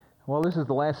Well, this is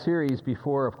the last series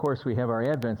before, of course, we have our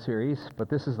Advent series, but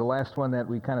this is the last one that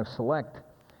we kind of select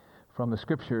from the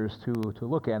Scriptures to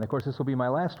look at. And of course, this will be my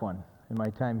last one in my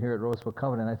time here at Roseville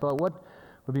Covenant. I thought, what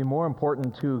would be more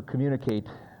important to communicate?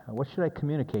 What should I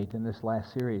communicate in this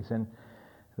last series? And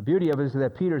the beauty of it is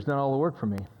that Peter's done all the work for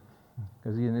me,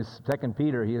 because in his 2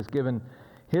 Peter, he has given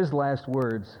his last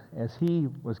words as he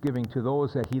was giving to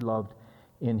those that he loved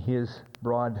in his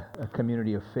broad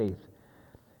community of faith.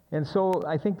 And so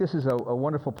I think this is a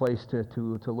wonderful place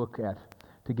to look at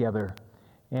together.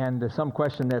 And some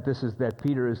question that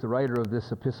Peter is the writer of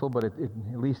this epistle, but at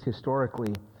least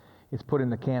historically, it's put in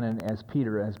the canon as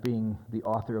Peter as being the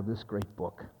author of this great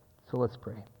book. So let's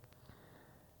pray.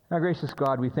 Our gracious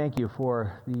God, we thank you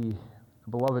for the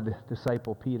beloved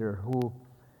disciple Peter, who,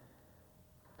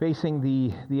 facing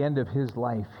the end of his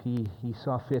life, he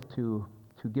saw fit to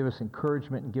give us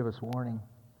encouragement and give us warning.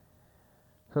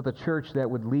 So the church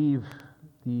that would leave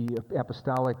the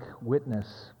apostolic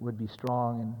witness would be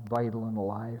strong and vital and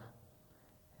alive.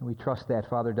 And we trust that,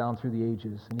 Father, down through the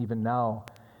ages. And even now,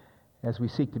 as we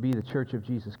seek to be the church of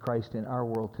Jesus Christ in our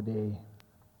world today,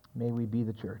 may we be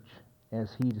the church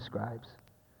as he describes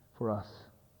for us.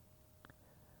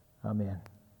 Amen.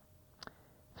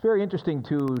 It's very interesting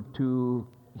to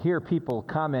hear people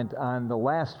comment on the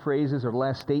last phrases or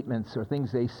last statements or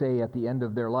things they say at the end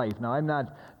of their life. Now, I'm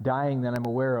not dying that I'm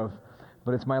aware of,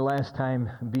 but it's my last time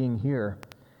being here.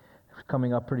 It's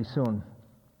coming up pretty soon.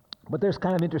 But there's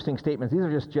kind of interesting statements. These are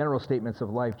just general statements of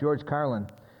life. George Carlin,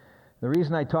 the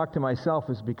reason I talk to myself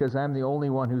is because I'm the only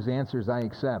one whose answers I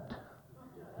accept.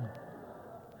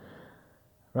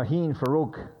 Raheen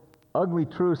Farouk, ugly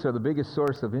truths are the biggest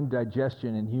source of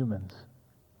indigestion in humans,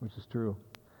 which is true.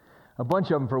 A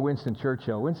bunch of them for Winston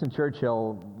Churchill. Winston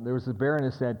Churchill, there was a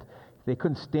baroness that they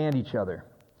couldn't stand each other.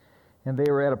 And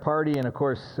they were at a party, and of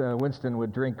course, Winston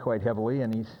would drink quite heavily,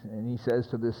 and he says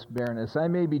to this baroness, "I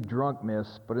may be drunk,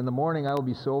 miss, but in the morning I will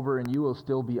be sober, and you will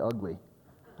still be ugly."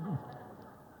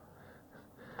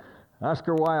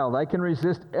 Oscar Wilde, I can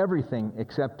resist everything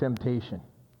except temptation.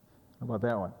 How about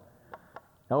that one?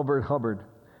 Elbert Hubbard,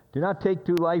 do not take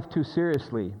life too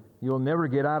seriously. You'll never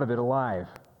get out of it alive.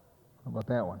 How about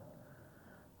that one?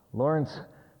 Lawrence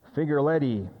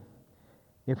Figueroletti,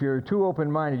 if you're too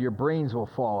open-minded, your brains will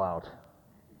fall out.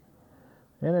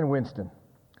 And then Winston,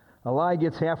 a lie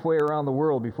gets halfway around the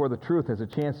world before the truth has a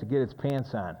chance to get its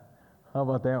pants on. How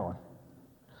about that one?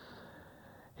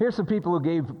 Here's some people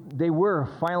who they were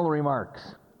final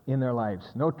remarks in their lives.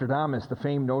 Nostradamus, the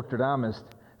famed Nostradamus,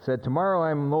 said, "Tomorrow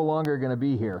I'm no longer going to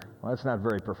be here." Well, that's not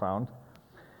very profound.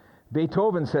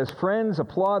 Beethoven says, "Friends,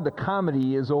 applaud, the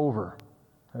comedy is over."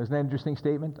 Isn't that an interesting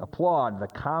statement? Applaud, the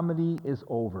comedy is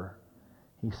over.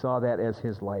 He saw that as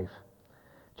his life.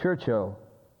 Churchill,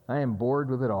 I am bored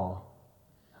with it all.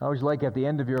 How would you like at the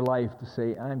end of your life to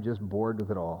say, I'm just bored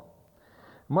with it all?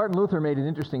 Martin Luther made an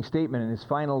interesting statement in his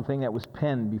final thing that was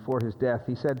penned before his death.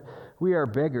 He said, "We are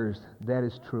beggars, that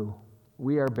is true.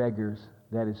 We are beggars,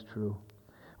 that is true."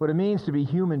 What it means to be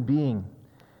human being.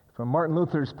 From Martin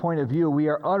Luther's point of view, we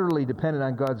are utterly dependent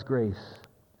on God's grace.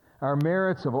 Our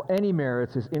merits, of any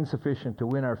merits, is insufficient to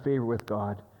win our favor with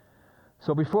God.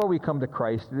 So before we come to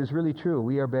Christ, it is really true.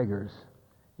 We are beggars,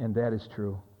 and that is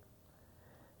true.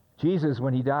 Jesus,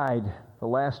 when he died, the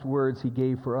last words he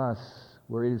gave for us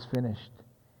were, "It is finished.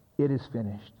 It is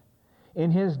finished." In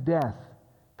his death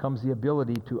comes the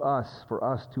ability for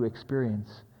us to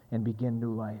experience and begin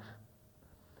new life.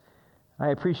 I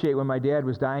appreciate when my dad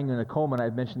was dying in a coma, and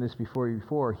I've mentioned this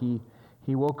before, he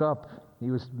woke up. He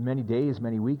was many days,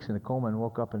 many weeks in a coma, and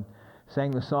woke up and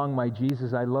sang the song, "My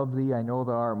Jesus, I love thee, I know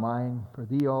thou art mine. For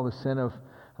thee all the sin of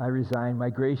I resign. My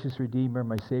gracious Redeemer,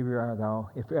 my Savior art thou.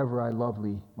 If ever I love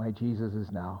thee, my Jesus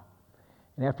is now."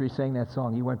 And after he sang that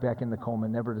song, he went back in the coma,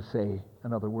 never to say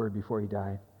another word before he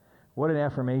died. What an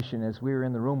affirmation, as we were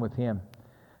in the room with him,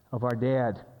 of our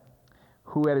dad,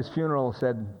 who at his funeral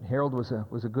said Harold was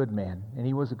a good man, and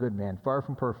he was a good man, far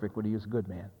from perfect, but he was a good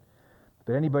man.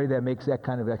 But anybody that makes that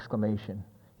kind of exclamation,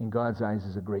 in God's eyes,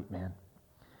 is a great man.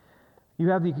 You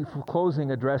have the closing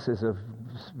addresses of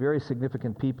very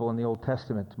significant people in the Old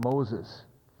Testament. Moses,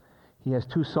 he has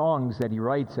 2 songs that he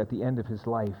writes at the end of his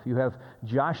life. You have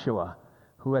Joshua,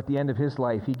 who at the end of his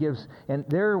life, he gives, and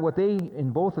in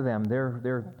both of them,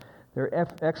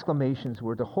 their exclamations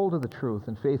were to hold to the truth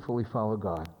and faithfully follow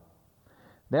God.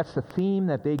 That's the theme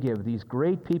that they give, these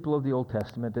great people of the Old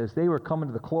Testament, as they were coming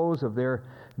to the close of their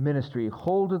ministry.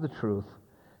 Hold to the truth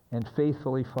and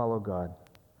faithfully follow God.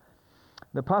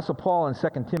 The Apostle Paul in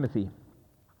 2 Timothy,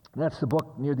 that's the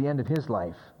book near the end of his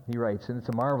life, he writes, and it's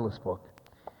a marvelous book.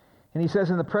 And he says,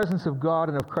 in the presence of God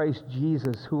and of Christ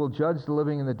Jesus, who will judge the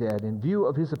living and the dead, in view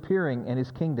of his appearing and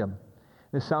his kingdom.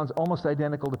 This sounds almost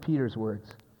identical to Peter's words.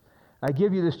 I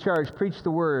give you this charge, preach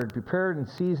the word, prepare it in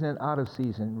season and out of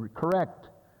season, correct,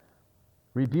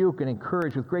 rebuke, and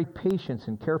encourage with great patience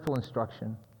and careful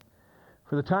instruction.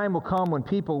 For the time will come when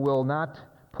people will not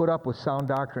put up with sound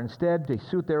doctrine. Instead, to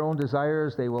suit their own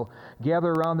desires, they will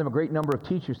gather around them a great number of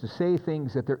teachers to say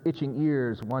things that their itching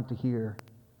ears want to hear.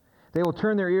 They will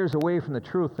turn their ears away from the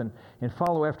truth and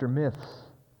follow after myths.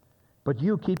 But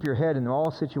you keep your head in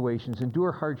all situations,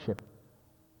 endure hardship.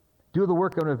 Do the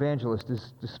work of an evangelist,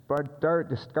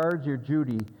 discard your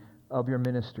duty of your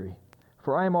ministry.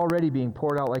 For I am already being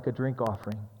poured out like a drink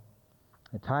offering.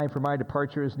 The time for my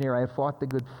departure is near. I have fought the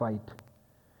good fight.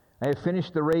 I have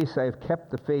finished the race. I have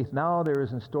kept the faith. Now there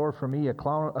is in store for me a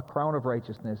crown of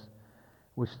righteousness,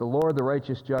 which the Lord, the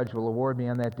righteous judge, will award me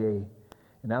on that day.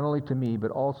 And not only to me, but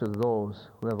also to those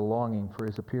who have a longing for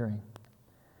his appearing.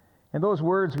 And those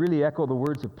words really echo the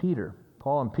words of Peter.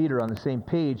 Paul and Peter on the same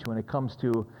page when it comes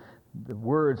to the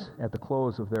words at the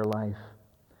close of their life.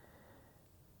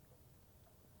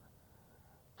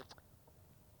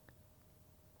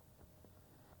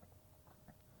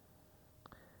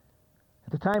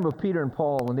 At the time of Peter and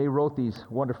Paul, when they wrote these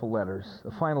wonderful letters,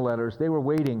 the final letters, they were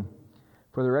waiting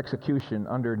for their execution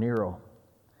under Nero.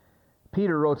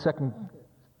 Peter wrote 2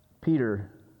 Peter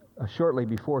shortly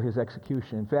before his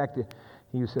execution. In fact,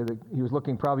 he said that he was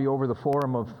looking probably over the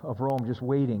forum of Rome, just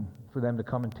waiting for them to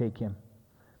come and take him.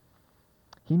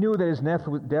 He knew that his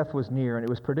death was near, and it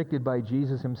was predicted by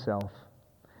Jesus himself.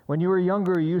 When you were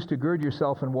younger, you used to gird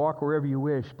yourself and walk wherever you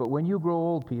wish. But when you grow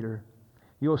old, Peter,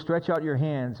 you will stretch out your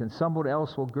hands, and someone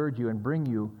else will gird you and bring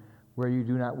you where you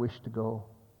do not wish to go.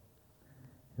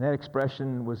 And that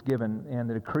expression was given, and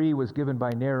the decree was given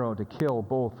by Nero to kill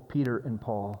both Peter and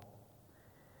Paul.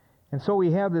 And so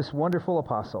we have this wonderful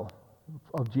apostle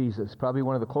of Jesus, probably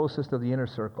one of the closest of the inner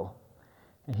circle.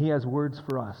 And he has words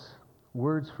for us,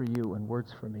 words for you, and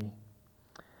words for me.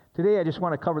 Today I just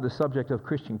want to cover the subject of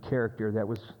Christian character that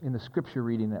was in the scripture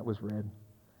reading that was read.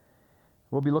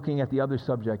 We'll be looking at the other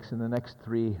subjects in the next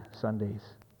 3 Sundays.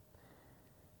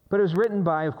 But it was written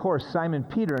by, of course, Simon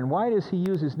Peter. And why does he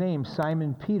use his name,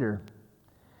 Simon Peter?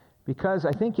 Because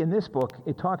I think in this book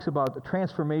it talks about the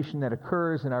transformation that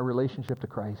occurs in our relationship to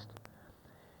Christ.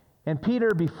 And Peter,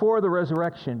 before the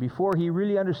resurrection, before he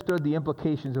really understood the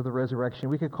implications of the resurrection,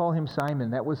 we could call him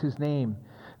Simon. That was his name.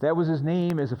 That was his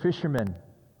name as a fisherman,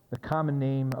 the common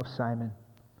name of Simon.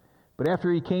 But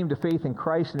after he came to faith in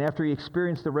Christ and after he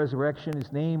experienced the resurrection,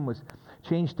 his name was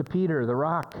changed to Peter, the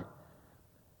rock.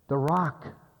 The rock,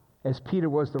 as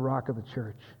Peter was the rock of the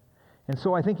church. And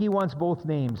so I think he wants both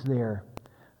names there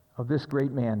of this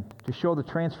great man to show the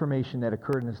transformation that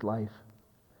occurred in his life.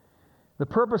 The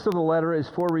purpose of the letter is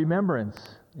for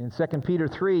remembrance. In 2 Peter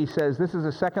 3 says, this is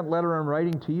a second letter I'm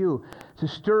writing to you, to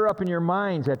stir up in your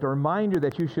minds that the reminder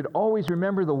that you should always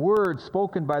remember the words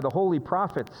spoken by the holy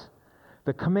prophets,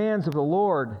 the commands of the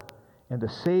Lord, and the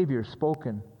Savior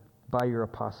spoken by your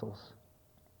apostles.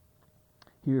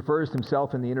 He refers to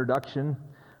himself in the introduction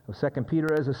of 2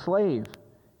 Peter as a slave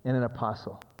and an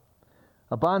apostle.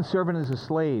 A bondservant is a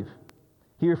slave.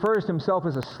 He refers to himself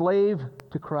as a slave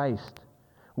to Christ,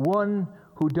 one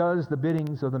who does the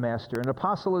biddings of the master. An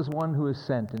apostle is one who is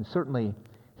sent, and certainly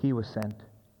he was sent.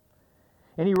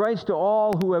 And he writes to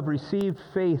all who have received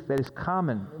faith that is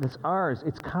common. It's ours.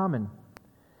 It's common.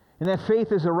 And that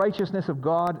faith is the righteousness of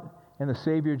God and the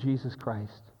Savior Jesus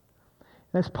Christ.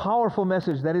 And this powerful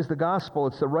message, that is the gospel,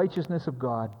 it's the righteousness of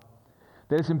God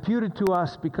that is imputed to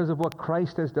us because of what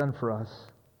Christ has done for us.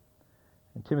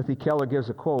 And Timothy Keller gives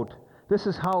a quote, "This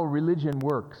is how religion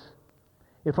works.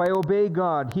 If I obey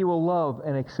God, he will love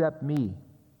and accept me.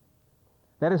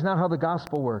 That is not how the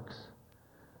gospel works.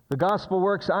 The gospel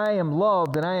works, I am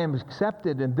loved and I am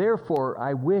accepted, and therefore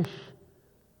I wish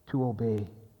to obey.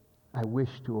 I wish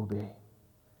to obey."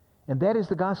 And that is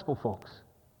the gospel, folks.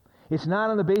 It's not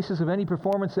on the basis of any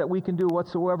performance that we can do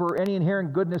whatsoever, or any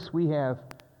inherent goodness we have.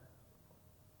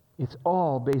 It's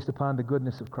all based upon the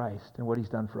goodness of Christ and what he's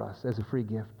done for us as a free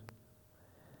gift.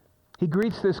 He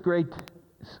greets this great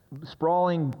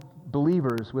sprawling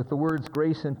believers with the words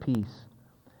grace and peace.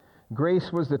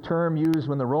 Grace was the term used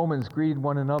when the Romans greeted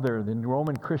one another. The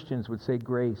Roman Christians would say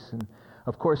grace. And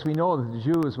of course we know that the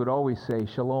Jews would always say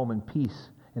shalom and peace.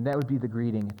 And that would be the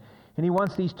greeting. And he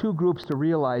wants these two groups to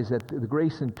realize that the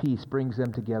grace and peace brings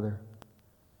them together.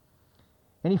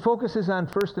 And he focuses on,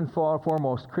 first and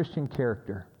foremost, Christian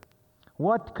character.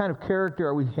 What kind of character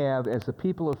are we have as the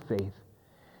people of faith?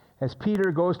 As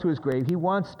Peter goes to his grave, he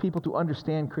wants people to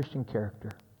understand Christian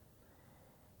character.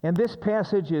 And this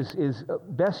passage is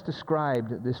best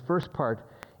described, this first part,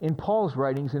 in Paul's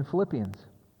writings in Philippians.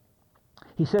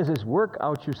 He says, work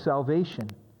out your salvation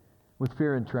with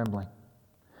fear and trembling.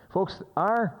 Folks,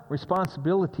 our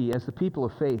responsibility as the people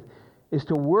of faith is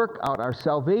to work out our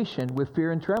salvation with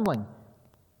fear and trembling,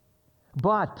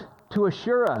 but to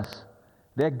assure us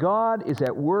that God is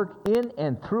at work in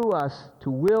and through us to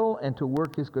will and to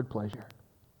work His good pleasure.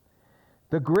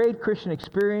 The great Christian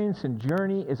experience and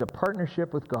journey is a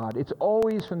partnership with God. It's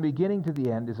always, from the beginning to the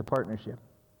end, is a partnership.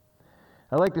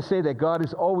 I like to say that God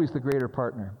is always the greater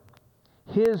partner.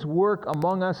 His work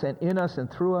among us and in us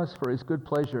and through us for His good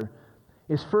pleasure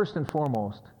is first and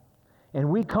foremost. And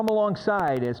we come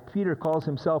alongside, as Peter calls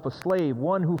himself, a slave,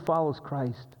 one who follows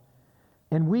Christ.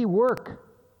 And we work.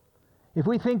 If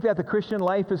we think that the Christian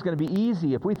life is going to be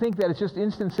easy, if we think that it's just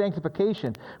instant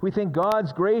sanctification, we think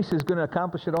God's grace is going to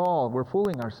accomplish it all, we're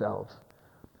fooling ourselves.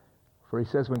 For he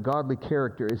says when godly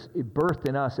character is birthed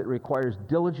in us, it requires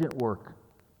diligent work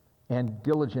and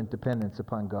diligent dependence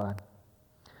upon God.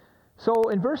 So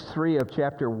in verse 3 of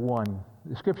chapter 1,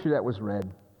 the scripture that was read,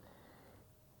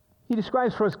 he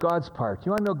describes for us God's part.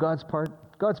 You want to know God's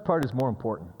part? God's part is more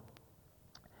important.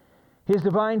 His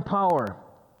divine power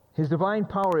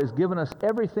has given us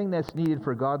everything that's needed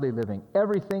for godly living,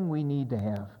 everything we need to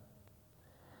have.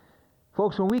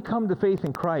 Folks, when we come to faith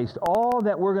in Christ, all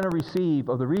that we're going to receive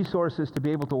of the resources to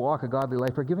be able to walk a godly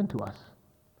life are given to us.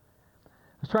 I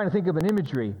was trying to think of an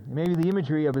imagery. Maybe the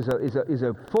imagery of is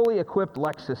a fully equipped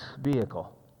Lexus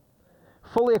vehicle.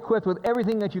 Fully equipped with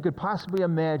everything that you could possibly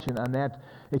imagine on that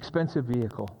expensive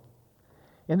vehicle.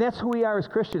 And that's who we are as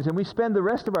Christians, and we spend the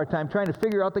rest of our time trying to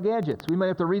figure out the gadgets. We might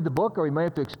have to read the book, or we might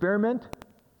have to experiment,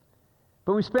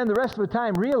 but we spend the rest of the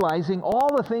time realizing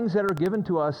all the things that are given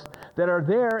to us that are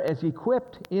there as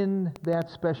equipped in that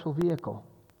special vehicle.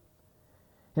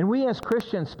 And we as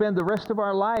Christians spend the rest of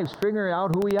our lives figuring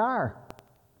out who we are.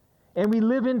 And we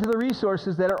live into the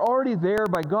resources that are already there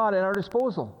by God at our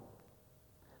disposal.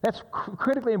 That's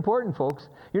critically important, folks.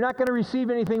 You're not going to receive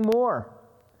anything more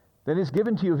than is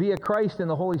given to you via Christ and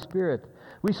the Holy Spirit.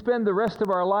 We spend the rest of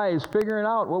our lives figuring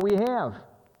out what we have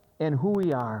and who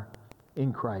we are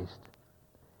in Christ.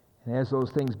 And as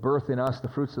those things birth in us the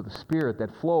fruits of the Spirit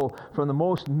that flow from the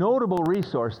most notable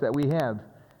resource that we have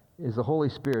is the Holy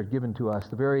Spirit given to us,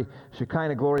 the very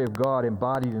Shekinah glory of God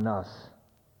embodied in us.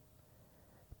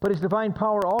 But His divine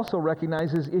power also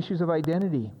recognizes issues of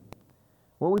identity,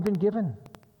 what we've been given.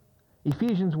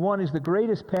 Ephesians 1 is the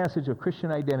greatest passage of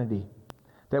Christian identity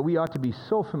that we ought to be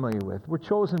so familiar with. We're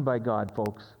chosen by God,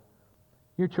 folks.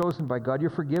 You're chosen by God.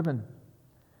 You're forgiven.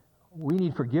 We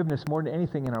need forgiveness more than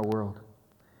anything in our world.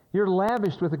 You're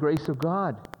lavished with the grace of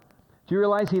God. Do you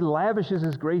realize He lavishes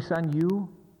His grace on you?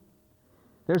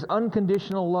 There's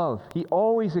unconditional love. He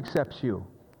always accepts you.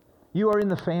 You are in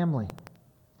the family.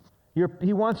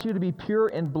 He wants you to be pure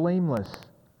and blameless.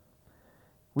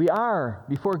 We are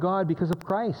before God because of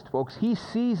Christ, folks. He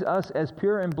sees us as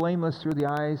pure and blameless through the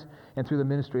eyes and through the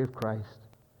ministry of Christ.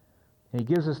 And He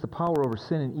gives us the power over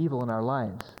sin and evil in our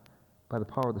lives by the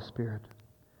power of the Spirit.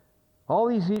 All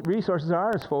these resources are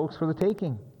ours, folks, for the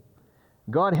taking.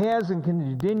 God has and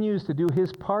continues to do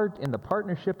His part in the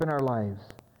partnership in our lives.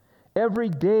 Every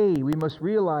day we must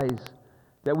realize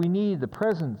that we need the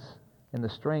presence and the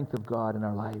strength of God in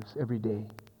our lives every day.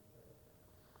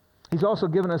 He's also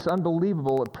given us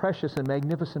unbelievable, precious, and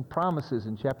magnificent promises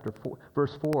in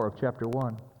verse 4 of chapter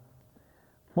 1.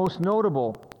 Most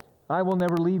notable, I will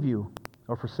never leave you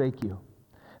or forsake you.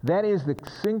 That is the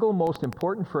single most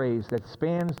important phrase that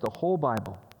spans the whole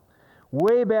Bible.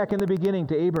 Way back in the beginning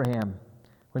to Abraham,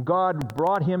 when God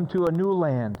brought him to a new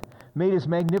land, made His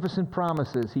magnificent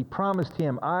promises, He promised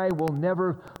him, I will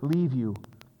never leave you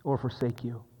or forsake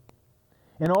you.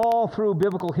 And all through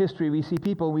biblical history, we see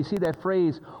that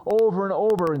phrase over and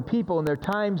over, and people in their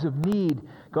times of need,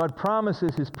 God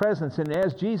promises His presence. And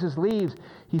as Jesus leaves,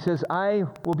 He says, I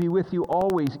will be with you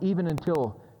always, even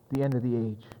until the end of the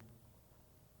age.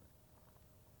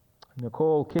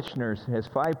 Nicole Kitchener has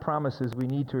 5 promises we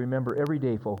need to remember every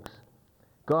day, folks.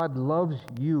 God loves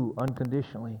you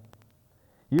unconditionally.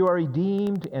 You are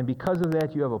redeemed, and because of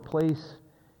that, you have a place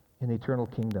in the eternal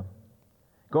kingdom.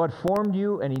 God formed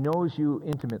you, and He knows you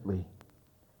intimately.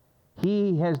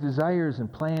 He has desires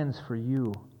and plans for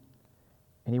you,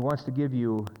 and He wants to give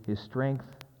you His strength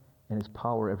and His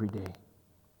power every day.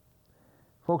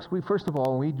 Folks, first of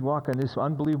all, when we walk on this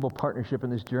unbelievable partnership in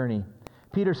this journey,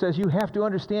 Peter says you have to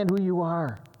understand who you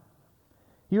are.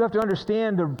 You have to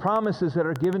understand the promises that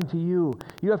are given to you.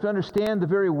 You have to understand the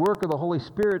very work of the Holy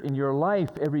Spirit in your life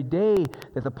every day,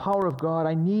 that the power of God,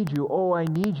 I need you. Oh, I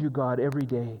need you, God, every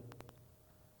day.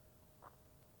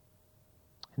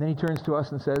 And then he turns to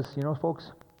us and says, you know,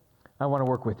 folks, I want to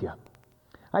work with you.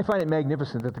 I find it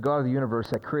magnificent that the God of the universe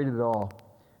that created it all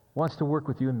wants to work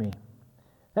with you and me.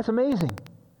 That's amazing.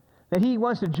 That he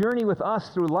wants to journey with us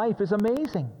through life is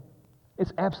amazing.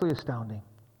 It's absolutely astounding.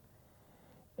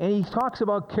 And he talks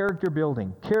about character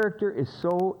building. Character is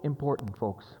so important,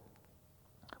 folks.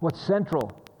 What's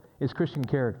central is Christian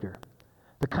character.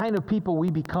 The kind of people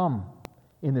we become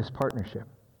in this partnership.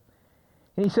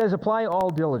 And he says, apply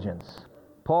all diligence.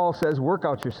 Paul says, work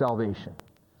out your salvation.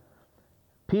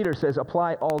 Peter says,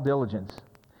 apply all diligence.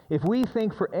 If we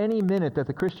think for any minute that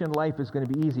the Christian life is going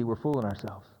to be easy, we're fooling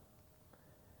ourselves.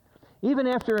 Even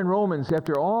after in Romans,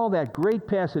 after all that great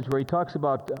passage where he talks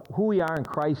about who we are in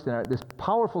Christ and this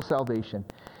powerful salvation,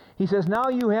 he says, now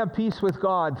you have peace with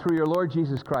God through your Lord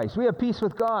Jesus Christ. We have peace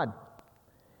with God.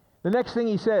 The next thing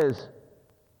he says,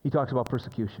 he talks about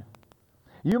persecution.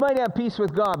 You might have peace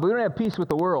with God, but we don't have peace with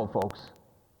the world, folks.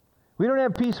 We don't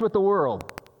have peace with the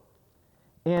world.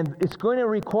 And it's going to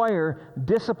require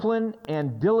discipline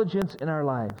and diligence in our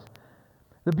lives.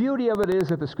 The beauty of it is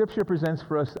that the Scripture presents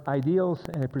for us ideals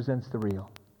and it presents the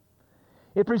real.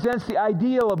 It presents the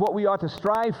ideal of what we ought to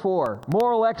strive for,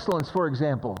 moral excellence, for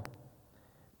example.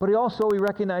 But he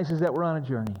recognizes that we're on a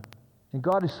journey. And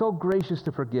God is so gracious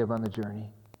to forgive on the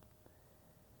journey.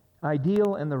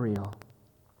 Ideal and the real.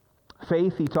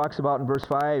 Faith, he talks about in verse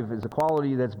 5, is a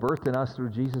quality that's birthed in us through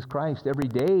Jesus Christ every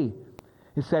day.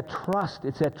 It's that trust.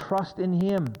 It's that trust in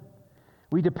him.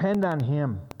 We depend on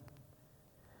him.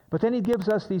 But then he gives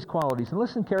us these qualities. And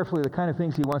listen carefully to the kind of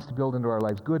things he wants to build into our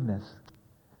lives. Goodness.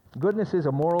 Goodness is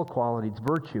a moral quality. It's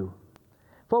virtue.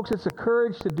 Folks, it's the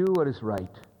courage to do what is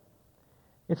right.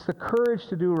 It's the courage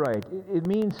to do right. It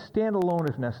means stand alone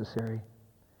if necessary.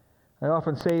 I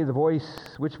often say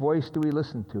which voice do we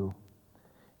listen to?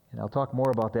 And I'll talk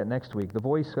more about that next week. The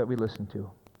voice that we listen to.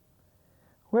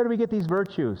 Where do we get these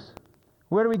virtues?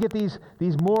 Where do we get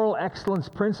these moral excellence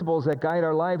principles that guide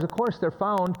our lives? Of course, they're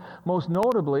found most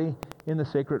notably in the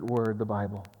sacred word, the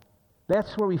Bible.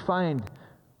 That's where we find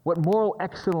what moral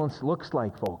excellence looks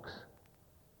like, folks.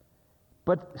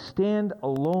 But stand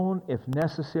alone if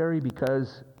necessary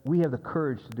because we have the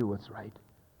courage to do what's right.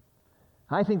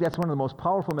 I think that's one of the most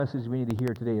powerful messages we need to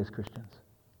hear today as Christians.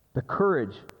 The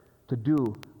courage to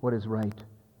do what is right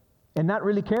and not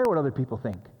really care what other people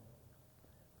think.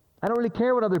 I don't really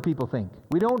care what other people think.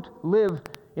 We don't live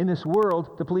in this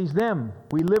world to please them.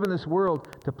 We live in this world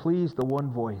to please the one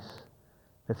voice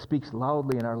that speaks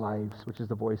loudly in our lives, which is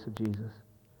the voice of Jesus.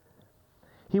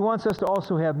 He wants us to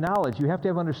also have knowledge. You have to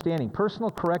have understanding, personal,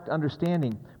 correct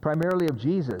understanding, primarily of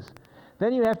Jesus.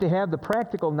 Then you have to have the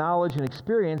practical knowledge and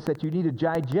experience that you need to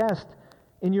digest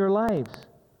in your lives,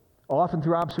 often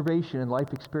through observation and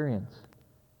life experience.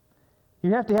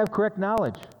 You have to have correct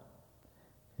knowledge.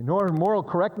 In order moral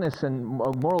correctness and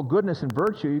moral goodness and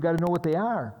virtue, you've got to know what they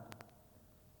are.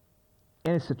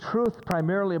 And it's the truth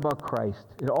primarily about Christ.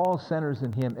 It all centers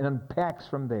in him and unpacks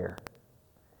from there.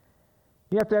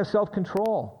 You have to have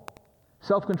self-control.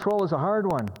 Self-control is a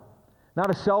hard one. Not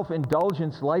a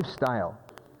self-indulgence lifestyle.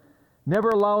 Never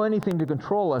allow anything to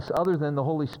control us other than the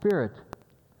Holy Spirit.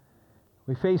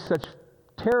 We face such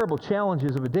terrible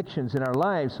challenges of addictions in our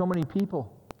lives, so many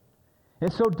people.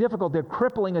 It's so difficult. They're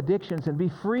crippling addictions, and be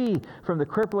free from the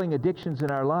crippling addictions in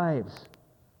our lives.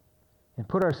 And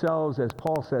put ourselves, as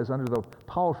Paul says, under the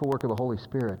powerful work of the Holy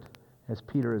Spirit, as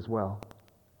Peter as well.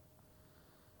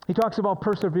 He talks about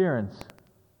perseverance,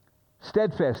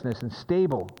 steadfastness, and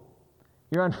stable.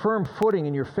 You're on firm footing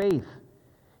in your faith.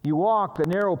 You walk the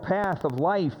narrow path of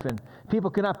life, and people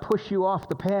cannot push you off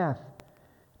the path.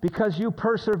 Because you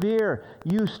persevere,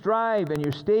 you strive, and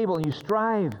you're stable, and you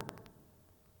strive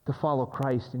to follow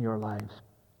Christ in your lives.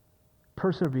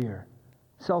 Persevere.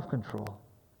 Self-control.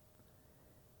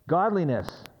 Godliness.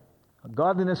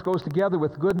 Godliness goes together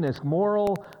with goodness,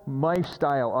 moral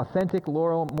lifestyle, authentic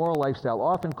moral lifestyle,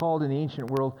 often called in the ancient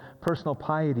world personal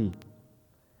piety.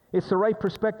 It's the right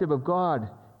perspective of God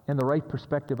and the right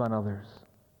perspective on others.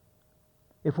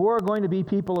 If we're going to be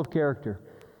people of character,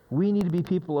 we need to be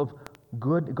people of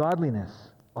good godliness,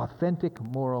 authentic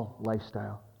moral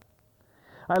lifestyle.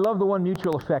 I love the one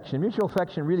mutual affection. Mutual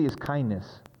affection really is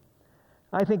kindness.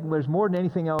 I think there's more than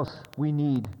anything else we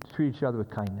need to treat each other with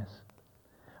kindness.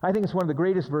 I think it's one of the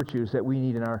greatest virtues that we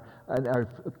need in our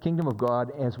kingdom of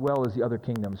God as well as the other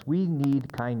kingdoms. We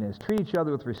need kindness. Treat each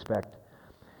other with respect.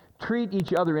 Treat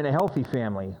each other in a healthy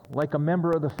family like a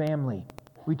member of the family.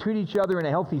 We treat each other in a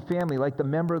healthy family like the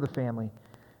member of the family.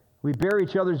 We bear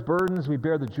each other's burdens. We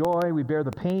bear the joy. We bear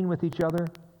the pain with each other.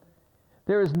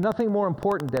 There is nothing more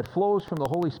important that flows from the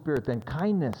Holy Spirit than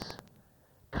kindness.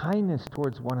 Kindness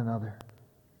towards one another,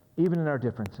 even in our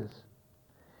differences.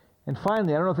 And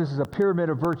finally, I don't know if this is a pyramid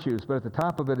of virtues, but at the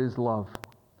top of it is love.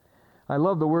 I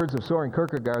love the words of Soren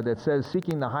Kierkegaard that says,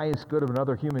 seeking the highest good of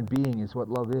another human being is what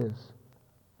love is.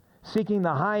 Seeking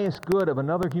the highest good of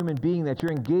another human being, that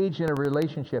you're engaged in a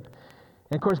relationship.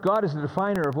 And of course, God is the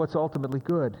definer of what's ultimately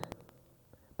good.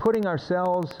 Putting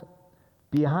ourselves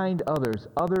behind others.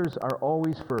 Others are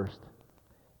always first.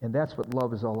 And that's what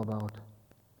love is all about.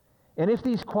 And if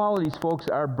these qualities, folks,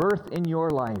 are birthed in your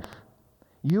life,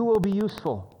 you will be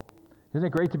useful. Isn't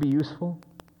it great to be useful?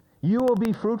 You will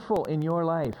be fruitful in your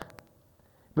life.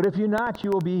 But if you're not, you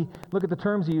will be, look at the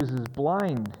terms he uses,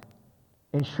 blind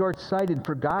and short-sighted,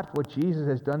 forgot what Jesus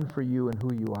has done for you and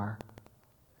who you are.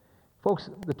 Folks,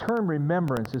 the term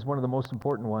remembrance is one of the most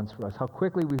important ones for us. How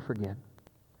quickly we forget.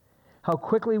 How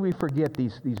quickly we forget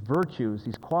these virtues,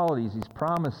 these qualities, these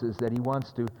promises that he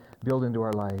wants to build into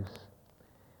our lives.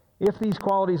 If these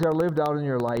qualities are lived out in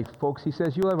your life, folks, he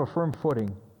says you'll have a firm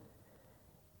footing.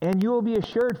 And you will be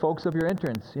assured, folks, of your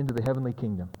entrance into the heavenly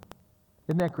kingdom.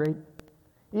 Isn't that great?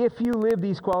 If you live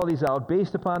these qualities out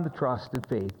based upon the trust and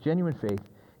faith, genuine faith,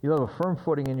 you'll have a firm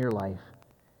footing in your life.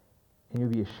 And you'll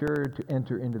be assured to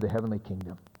enter into the heavenly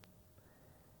kingdom.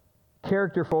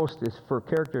 Character first is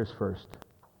first.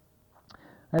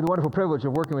 I had the wonderful privilege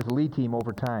of working with the lead team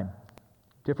over time.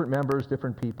 Different members,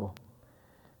 different people.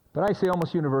 But I say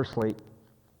almost universally,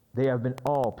 they have been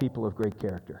all people of great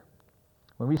character.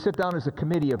 When we sit down as a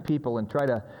committee of people and try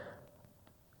to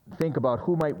think about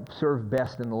who might serve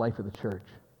best in the life of the church,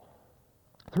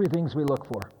 3 things we look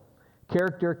for: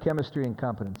 character, chemistry, and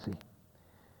competency.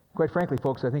 Quite frankly,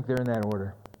 folks, I think they're in that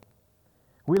order.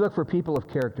 We look for people of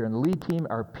character, and the lead team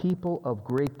are people of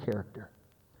great character.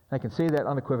 I can say that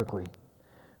unequivocally.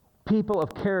 People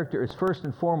of character is first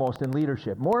and foremost in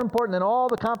leadership, more important than all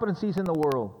the competencies in the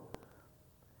world.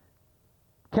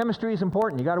 Chemistry is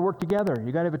important. You got to work together.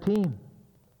 You got to have a team.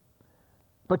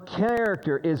 But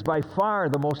character is by far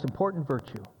the most important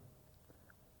virtue.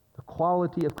 The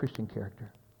quality of Christian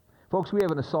character. Folks, we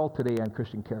have an assault today on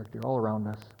Christian character all around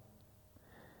us.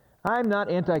 I'm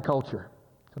not anti-culture.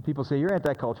 Some people say, you're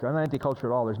anti-culture. I'm not anti-culture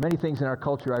at all. There's many things in our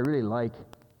culture I really like.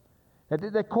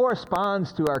 That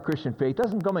corresponds to our Christian faith.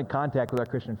 Doesn't come in contact with our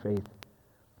Christian faith.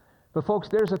 But folks,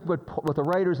 there's what the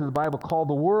writers of the Bible call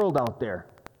the world out there.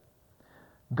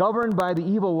 Governed by the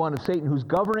evil one of Satan, who's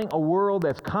governing a world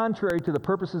that's contrary to the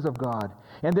purposes of God.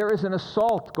 And there is an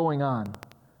assault going on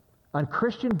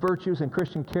Christian virtues and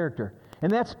Christian character.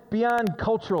 And that's beyond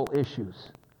cultural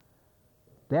issues.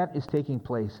 That is taking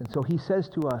place. And so he says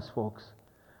to us, folks,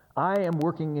 I am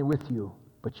working with you,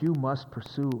 but you must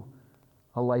pursue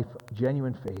a life of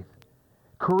genuine faith.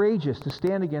 Courageous to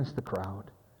stand against the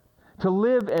crowd. To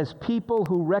live as people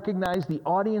who recognize the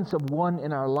audience of one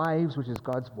in our lives, which is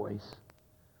God's voice.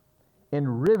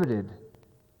 And riveted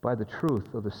by the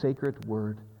truth of the sacred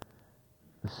word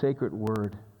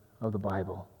of the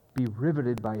Bible. Be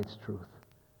riveted by its truth.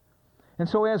 And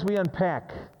so as we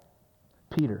unpack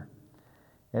Peter,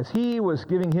 as he was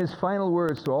giving his final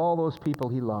words to all those people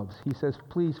he loves, he says,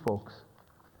 please, folks,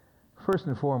 first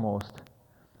and foremost,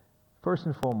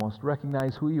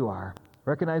 recognize who you are.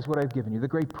 Recognize what I've given you, the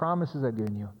great promises I've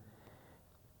given you.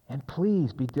 And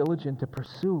please be diligent to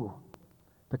pursue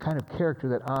the kind of character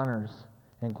that honors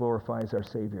and glorifies our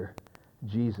Savior,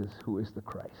 Jesus, who is the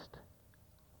Christ.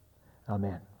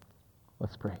 Amen.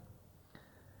 Let's pray.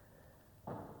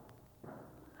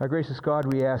 Our gracious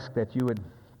God, we ask that you would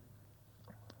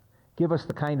give us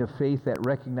the kind of faith that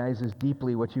recognizes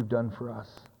deeply what you've done for us.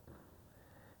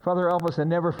 Father, help us to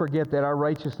never forget that our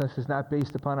righteousness is not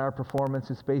based upon our performance,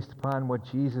 it's based upon what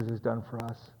Jesus has done for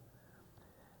us.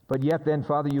 But yet then,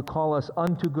 Father, you call us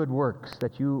unto good works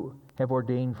that you have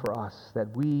ordained for us, that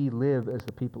we live as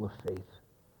the people of faith.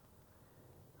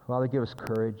 Father, give us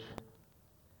courage.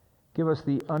 Give us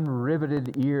the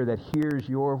unriveted ear that hears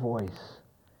your voice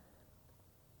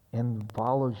and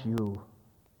follows you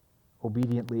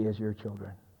obediently as your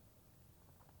children.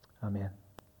 Amen.